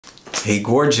Hey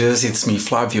gorgeous, it's me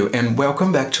Flavio and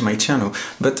welcome back to my channel.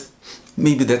 But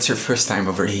maybe that's your first time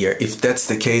over here. If that's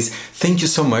the case, thank you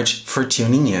so much for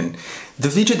tuning in. The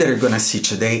video that you're gonna see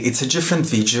today, it's a different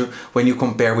video when you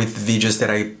compare with videos that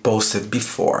I posted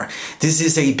before. This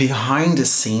is a behind the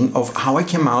scene of how I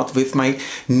came out with my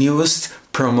newest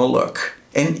promo look.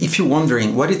 And if you're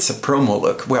wondering what it's a promo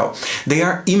look, well, they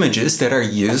are images that are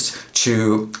used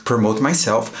to promote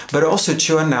myself, but also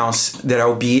to announce that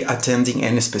I'll be attending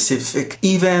any specific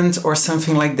event or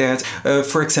something like that.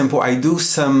 For example, I do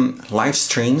some live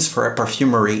streams for a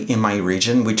perfumery in my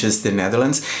region, which is the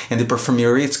Netherlands, and the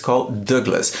perfumery is called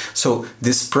Douglas. So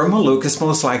this promo look is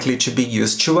most likely to be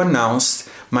used to announce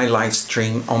my live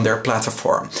stream on their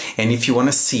platform. And if you want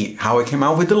to see how I came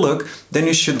out with the look, then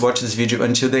you should watch this video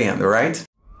until the end, alright?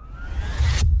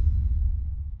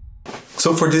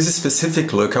 So for this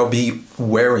specific look, I'll be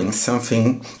wearing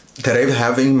something that I've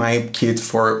had in my kit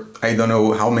for I don't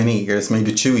know how many years,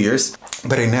 maybe 2 years,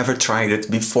 but I never tried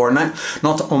it before,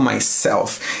 not on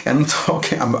myself. And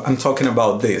I'm talking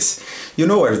about this. You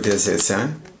know what this is, huh?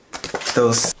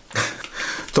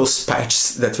 Those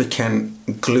patches that we can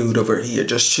glue over here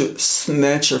just to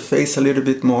snatch your face a little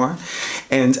bit more.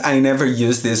 And I never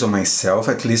used this on myself,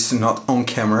 at least not on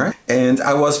camera. And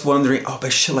I was wondering, oh,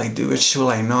 but should I do it? Should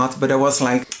I not? But I was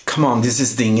like, come on, this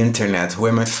is the internet. Who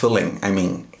am I fooling? I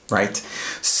mean, right?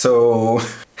 So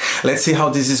let's see how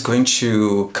this is going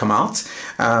to come out.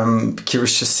 I'm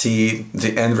curious to see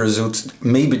the end result,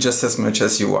 maybe just as much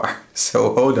as you are.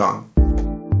 So hold on.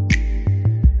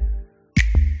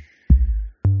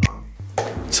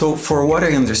 So for what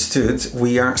I understood,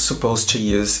 we are supposed to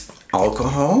use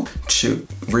alcohol to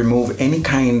remove any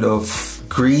kind of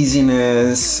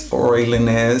greasiness,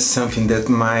 oiliness, something that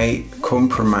might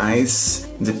compromise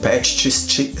the patch to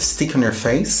stick on your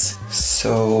face.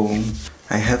 So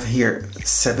I have here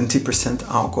 70%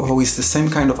 alcohol. It's the same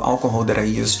kind of alcohol that I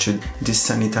use to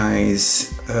desanitize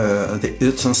the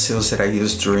utensils that I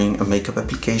use during a makeup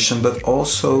application, but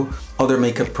also other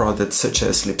makeup products such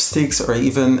as lipsticks or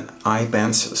even eye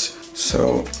pencils.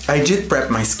 So I did prep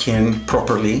my skin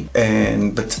properly,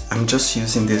 but I'm just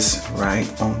using this right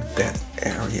on that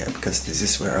area because this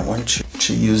is where I want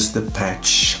to use the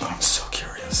patch. Oh, I'm so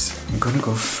curious. I'm gonna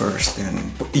go first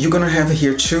then. You're gonna have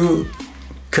here two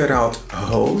cut out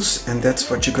holes, and that's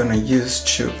what you're gonna use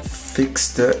to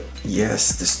fix the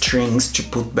strings to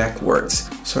put backwards.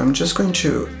 So I'm just going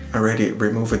to already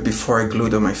remove it before I glue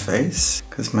it on my face,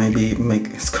 because maybe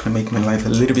it's gonna make my life a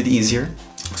little bit easier.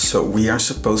 So we are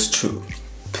supposed to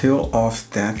peel off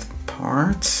that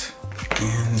part,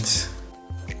 and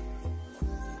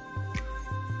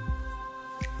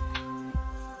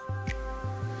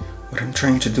what I'm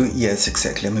trying to do, yes,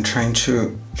 exactly, I'm trying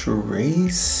to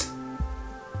raise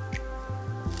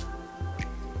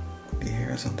the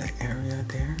hairs on that area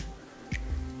there,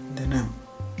 and then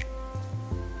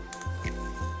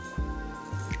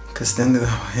because then the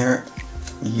hair,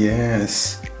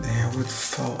 yes, the hair would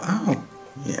fall out.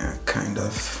 Yeah, kind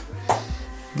of.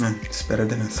 It's better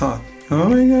than I thought. Oh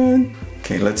my god.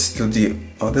 Okay, let's do the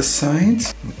other side.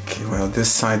 Okay, well,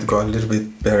 this side got a little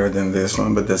bit better than this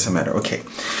one, but doesn't matter. Okay,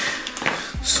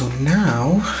 so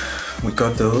now we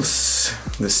got the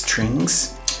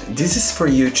strings. This is for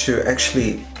you to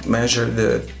actually measure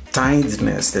the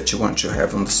tightness that you want to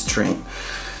have on the string.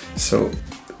 So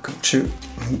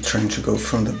I'm trying to go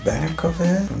from the back of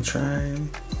it. I'm trying.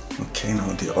 Okay, now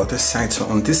the other side. So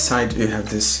on this side you have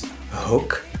this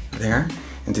hook there,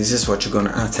 and this is what you're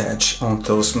gonna attach on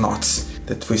those knots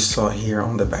that we saw here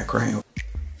on the back, right?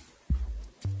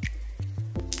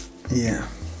 Yeah.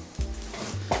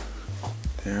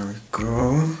 There we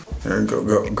go. There we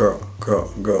go,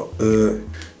 go.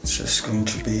 It's just going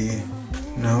to be,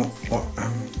 now what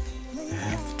I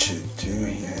have to do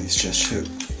here is just to,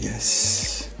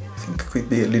 yes, I think it could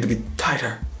be a little bit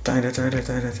tighter. Tighter.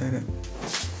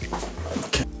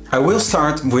 Okay. I will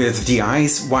start with the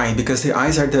eyes. Why? Because the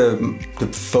eyes are the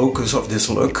focus of this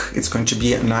look. It's going to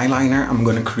be an eyeliner. I'm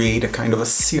going to create a kind of a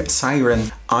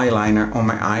siren eyeliner on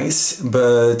my eyes,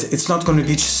 but it's not going to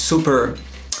be super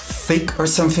thick or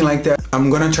something like that. I'm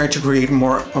gonna try to create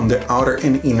more on the outer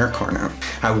and inner corner.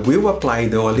 I will apply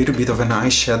though a little bit of an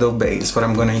eyeshadow base. What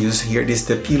I'm gonna use here is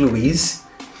the P. Louise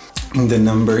in the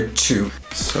number 2.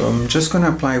 So I'm just gonna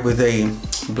apply with a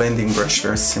blending brush,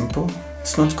 very simple.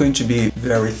 It's not going to be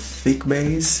very thick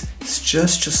base. It's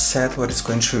just to set what it's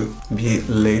going to be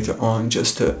later on,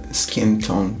 just a skin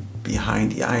tone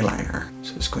behind the eyeliner.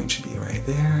 So it's going to be right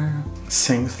there.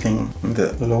 Same thing in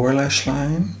the lower lash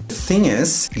line. The thing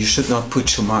is, you should not put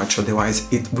too much,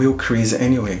 otherwise it will crease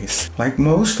anyways. Like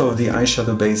most of the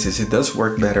eyeshadow bases, it does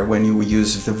work better when you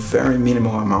use the very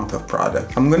minimal amount of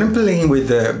product. I'm gonna play with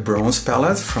the bronze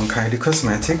palette from Kylie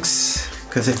Cosmetics,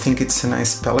 because I think it's a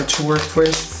nice palette to work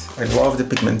with. I love the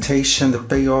pigmentation, the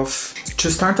payoff. To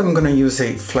start, I'm gonna use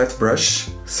a flat brush,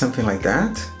 something like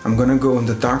that. I'm gonna go in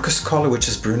the darkest color, which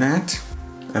is brunette.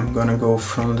 I'm gonna go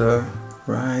from the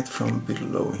right from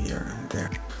below here and there.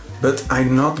 But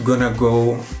I'm not gonna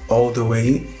go all the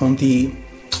way on the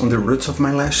roots of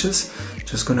my lashes.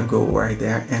 Just gonna go right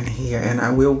there and here, and I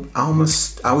will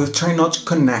try not to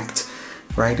connect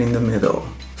right in the middle.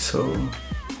 So,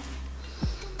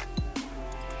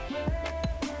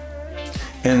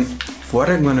 and what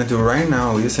I'm gonna do right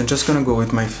now is I'm just gonna go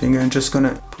with my finger and just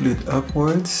gonna pull it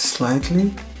upwards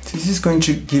slightly. This is going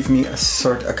to give me a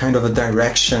kind of a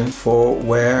direction for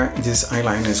where this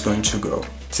eyeliner is going to go.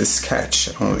 It's a sketch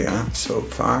only, so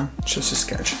far, just a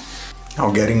sketch.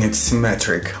 Now getting it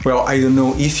symmetric. Well, I don't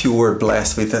know if you were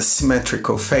blessed with a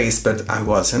symmetrical face, but I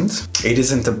wasn't. It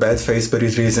isn't a bad face, but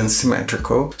it isn't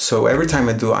symmetrical. So every time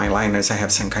I do eyeliners, I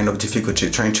have some kind of difficulty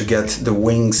trying to get the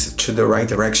wings to the right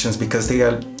directions because they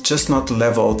are just not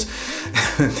leveled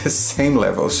the same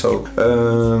level. So,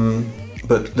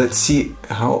 but let's see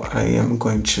how I am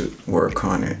going to work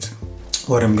on it.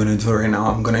 What I'm gonna do right now,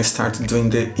 I'm gonna start doing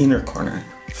the inner corner.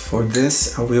 For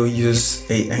this, I will use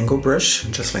a angle brush,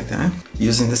 just like that,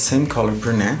 using the same color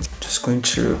brunette. Just going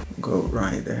to go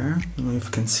right there. I don't know if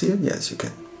you can see it. Yes, you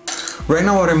can. Right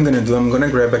now what I'm gonna do, I'm gonna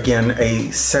grab again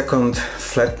a second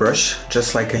flat brush,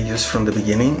 just like I used from the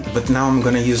beginning, but now I'm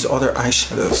gonna use other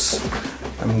eyeshadows.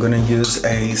 I'm gonna use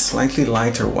a slightly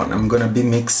lighter one. I'm gonna be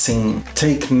mixing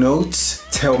Take Notes,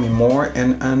 Tell Me More,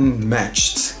 and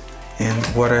Unmatched. And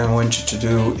what I want you to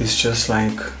do is just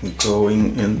like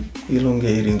going and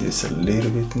elongating this a little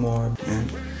bit more.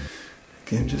 And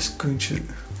again, just going to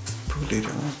pull it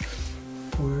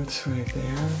upwards right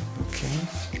there,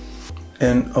 okay.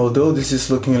 And although this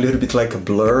is looking a little bit like a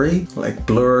blurry, like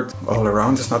blurred all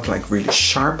around, it's not like really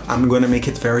sharp, I'm gonna make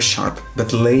it very sharp.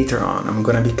 But later on, I'm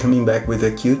gonna be coming back with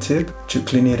a Q-tip to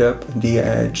clean it up the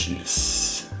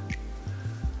edges.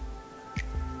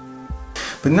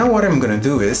 But now what I'm gonna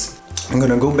do is, I'm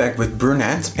gonna go back with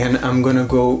brunette and I'm gonna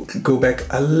go back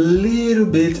a little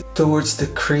bit towards the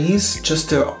crease,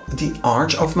 just the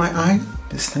arch of my eye.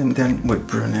 This time then with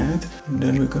brunette, and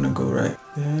then we're gonna go right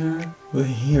there, we're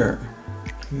here.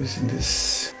 Using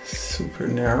this super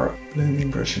narrow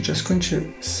blending brush, I'm just going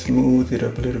to smooth it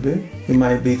up a little bit. You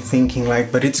might be thinking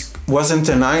like, but it wasn't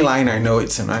an eyeliner. I know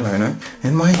it's an eyeliner.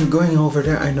 And why are you going over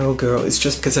there? I know, girl, it's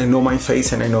just because I know my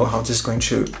face and I know how this is going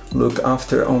to look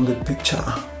after on the picture.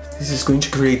 This is going to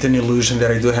create an illusion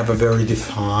that I do have a very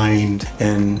defined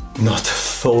and not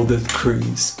folded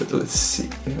crease, but let's see,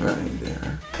 right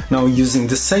there. Now using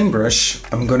the same brush,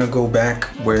 I'm gonna go back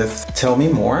with Tell Me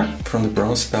More from the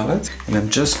bronze palette, and I'm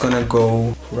just gonna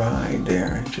go right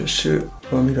there, just to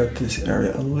bump it up this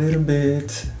area a little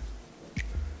bit.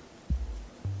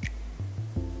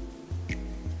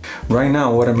 Right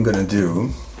now what I'm gonna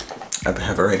do, I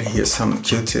have already here some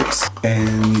Q-tips,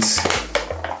 and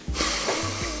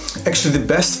actually, the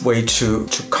best way to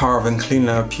carve and clean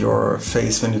up your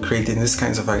face when you're creating these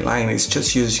kinds of eyeliner is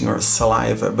just using your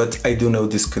saliva, but I do know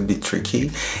this could be tricky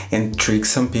and trick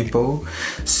some people.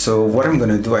 So what I'm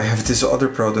gonna do, I have this other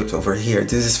product over here.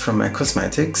 This is from my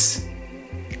Cosmetics.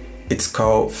 It's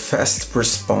called Fast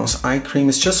Response Eye Cream.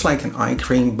 It's just like an eye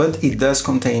cream, but it does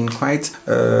contain quite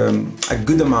a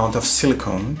good amount of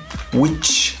silicone,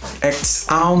 which acts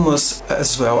almost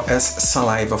as well as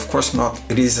saliva. Of course not,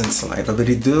 it isn't saliva, but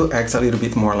it do act a little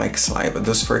bit more like saliva.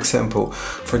 Those, for example,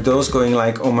 for those going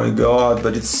like, oh my god,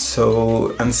 but it's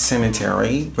so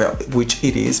unsanitary, well, which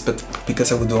it is, but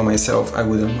because I would do it myself, I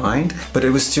wouldn't mind. But I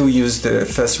would still use the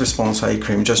Fast Response Eye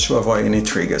Cream just to avoid any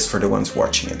triggers for the ones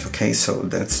watching it, okay? So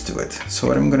let's do it. So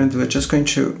what I'm gonna do is just going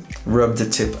to rub the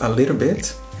tip a little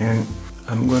bit, and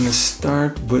I'm gonna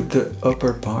start with the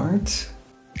upper part.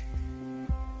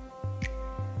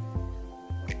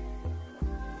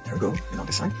 There we go, and on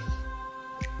this side.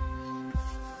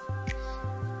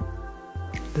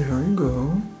 There we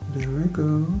go, there we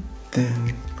go.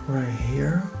 Then right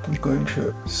here, I'm going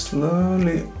to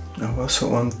slowly, I also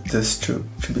want this to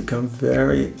become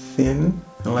very thin,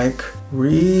 like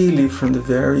really from the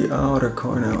very outer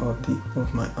corner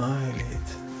of my eyelid.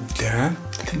 There,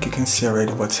 I think you can see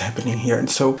already what's happening here. And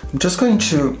so I'm just going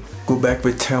to go back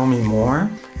with Tell Me More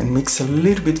and mix a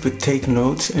little bit with Take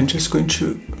Notes, and just going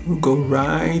to go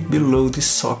right below the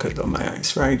socket of my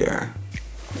eyes, right there.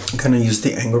 I'm gonna use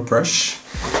the angle brush,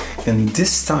 and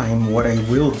this time what I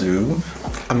will do,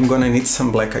 I'm gonna need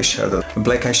some black eyeshadow.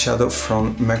 Black eyeshadow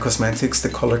from MAC Cosmetics, the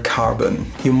color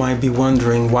Carbon. You might be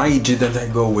wondering why didn't I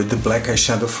go with the black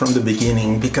eyeshadow from the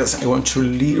beginning, because I want to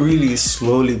really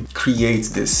slowly create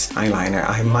this eyeliner.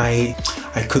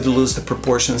 I could lose the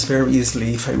proportions very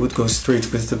easily if I would go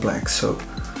straight with the black, so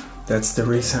that's the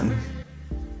reason.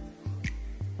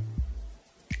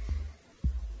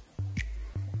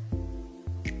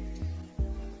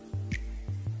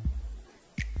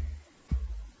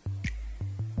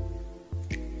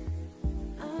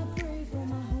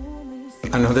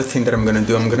 Another thing that I'm gonna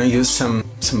do, I'm gonna use some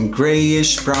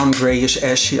grayish, brown grayish,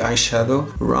 ashy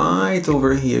eyeshadow right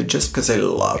over here, just because I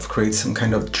love create some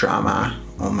kind of drama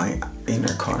on my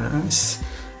inner corners.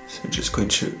 So just going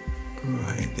to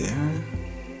right there,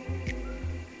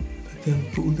 but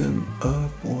then pull them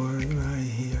upward right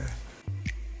here.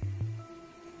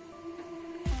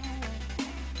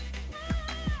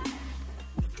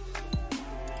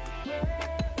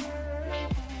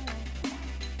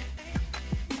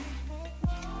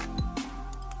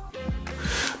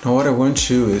 Now what I want to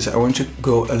do is I want to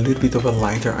go a little bit of a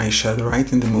lighter eyeshadow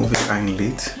right in the moving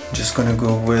eyelid. Just gonna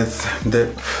go with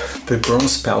the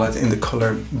bronze palette in the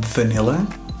color Vanilla,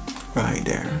 right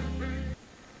there.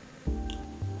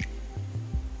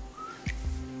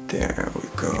 There we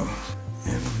go.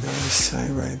 And on the other side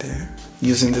right there.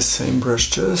 Using the same brush,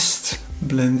 just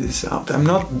blend this out. I'm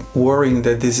not worrying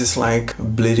that this is like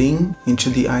bleeding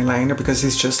into the eyeliner, because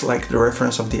it's just like the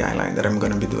reference of the eyeliner that I'm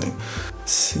gonna be doing.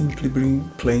 Simply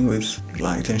playing with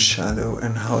light and shadow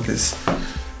and how this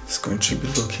is going to be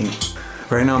looking.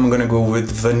 Right now I'm gonna go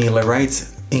with Vanilla right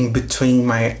in between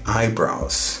my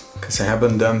eyebrows, because I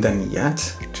haven't done them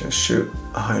yet, just to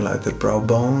highlight the brow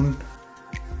bone.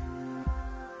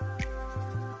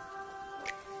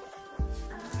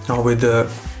 Now with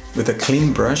a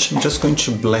clean brush, I'm just going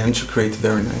to blend to create a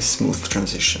very nice smooth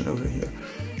transition over here.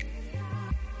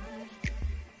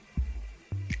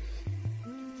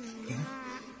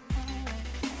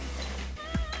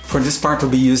 For this part, I'll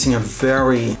be using a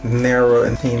very narrow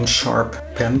and thin, sharp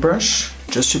pen brush,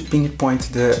 just to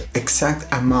pinpoint the exact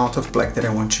amount of black that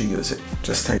I want to use it.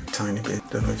 Just a tiny bit.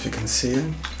 Don't know if you can see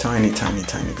it. Tiny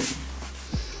bit.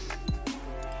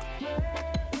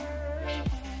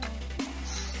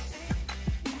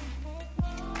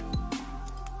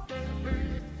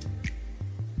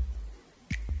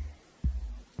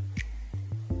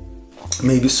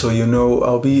 Maybe so you know,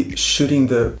 I'll be shooting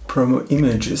the promo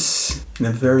images in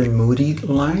a very moody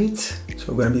light.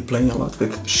 So we're gonna be playing a lot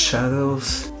with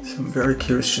shadows. So I'm very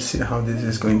curious to see how this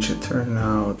is going to turn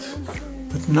out.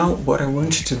 But now what I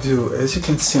want you to do, as you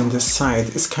can see on this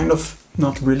side, is kind of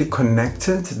not really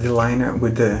connected, the liner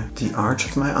with the arch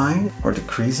of my eye, or the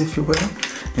crease if you will.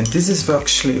 And this is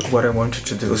actually what I wanted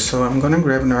to do. So I'm gonna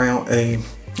grab now a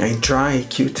dry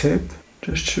Q-tip,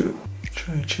 just to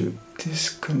try to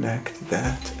disconnect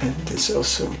that, and this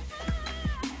also.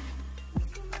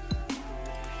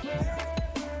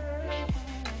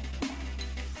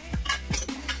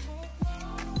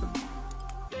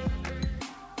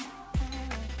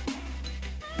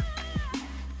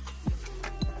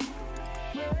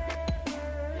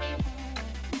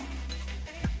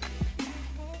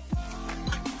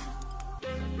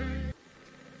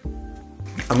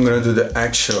 I'm gonna do the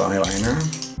actual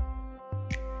eyeliner.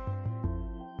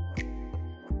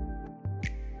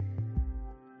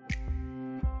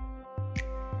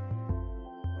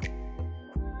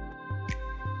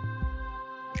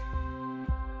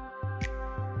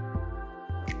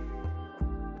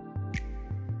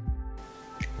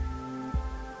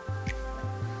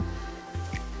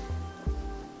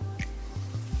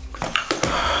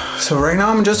 So right now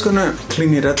I'm just gonna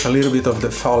clean it up a little bit of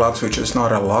the fallout, which is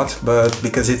not a lot, but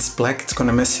because it's black, it's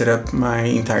gonna mess it up my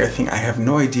entire thing. I have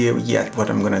no idea yet what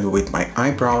I'm gonna do with my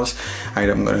eyebrows.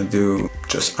 I'm gonna do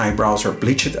just eyebrows or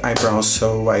bleached eyebrows,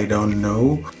 so I don't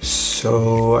know.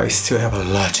 So I still have a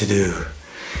lot to do.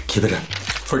 Keep it up.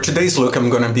 For today's look, I'm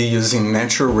gonna be using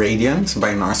Natural Radiant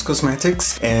by NARS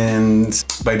Cosmetics. And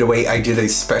by the way, I did a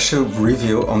special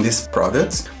review on this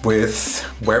product with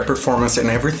wear performance and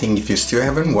everything. If you still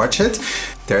haven't watched it,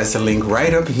 there's a link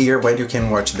right up here where you can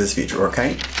watch this video,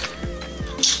 okay?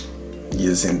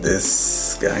 Using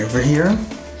this guy over here.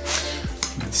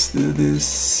 Let's do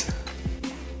this.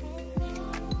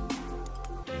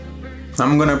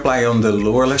 I'm gonna apply on the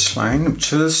lower lash line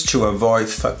just to avoid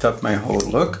fucked up my whole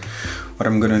look. What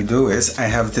I'm gonna do is I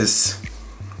have this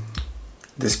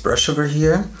brush over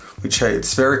here, which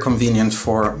it's very convenient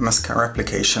for mascara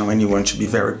application when you want to be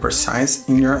very precise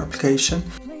in your application.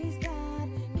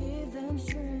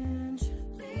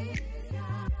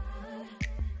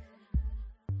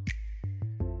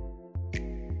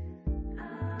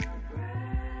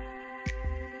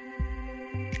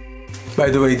 By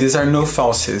the way, these are no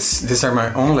falsies. These are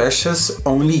my own lashes,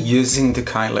 only using the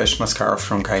eyelash mascara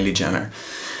from Kylie Jenner.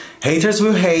 Haters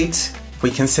will hate, we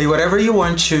can say whatever you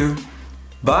want to,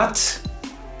 but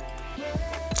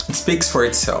it speaks for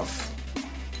itself.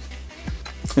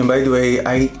 And by the way,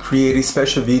 I created a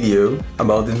special video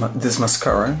about this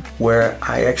mascara where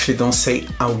I actually don't say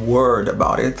a word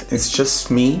about it. It's just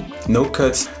me, no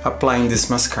cuts, applying this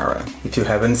mascara. If you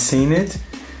haven't seen it,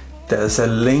 there's a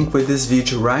link with this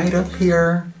video right up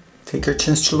here. Take your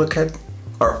chance to look at,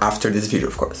 or after this video,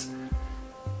 of course.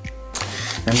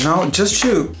 And now, just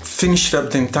to finish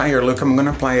up the entire look, I'm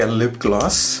gonna apply a lip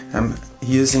gloss. I'm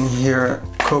using here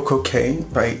Coco K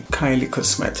by Kylie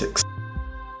Cosmetics.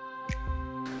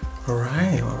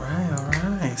 Alright,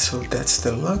 so that's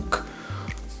the look.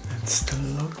 That's the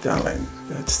look, darling.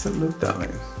 That's the look,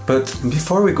 darling. But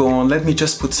before we go on, let me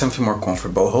just put something more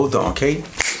comfortable. Hold on, okay?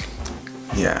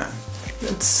 Yeah,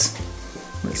 that's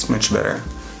much better.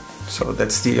 So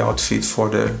that's the outfit for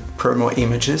the promo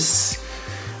images.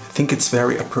 I think it's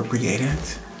very appropriated.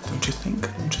 Don't you think?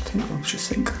 Don't you think? Don't you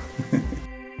think?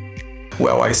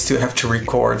 Well, I still have to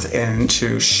record and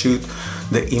to shoot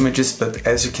the images, but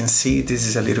as you can see, this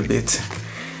is a little bit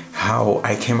how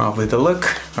I came up with the look,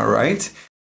 all right?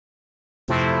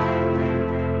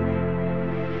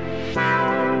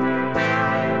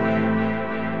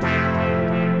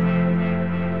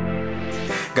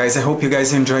 Guys, I hope you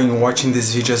guys are enjoying watching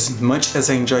this video as much as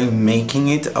I enjoy making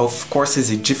it. Of course,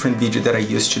 it's a different video that I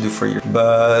used to do for you,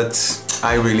 but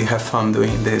I really have fun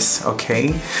doing this,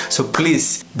 okay? So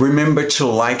please remember to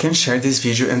like and share this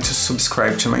video and to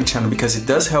subscribe to my channel, because it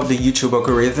does help the YouTube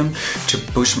algorithm to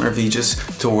push my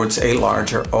videos towards a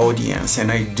larger audience.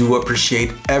 And I do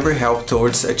appreciate every help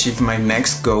towards achieving my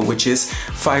next goal, which is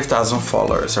 5,000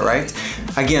 followers, all right?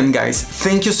 Again, guys,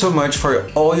 thank you so much for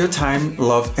all your time,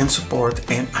 love, and support,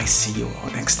 and I see you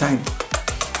all next time.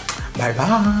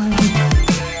 Bye-bye.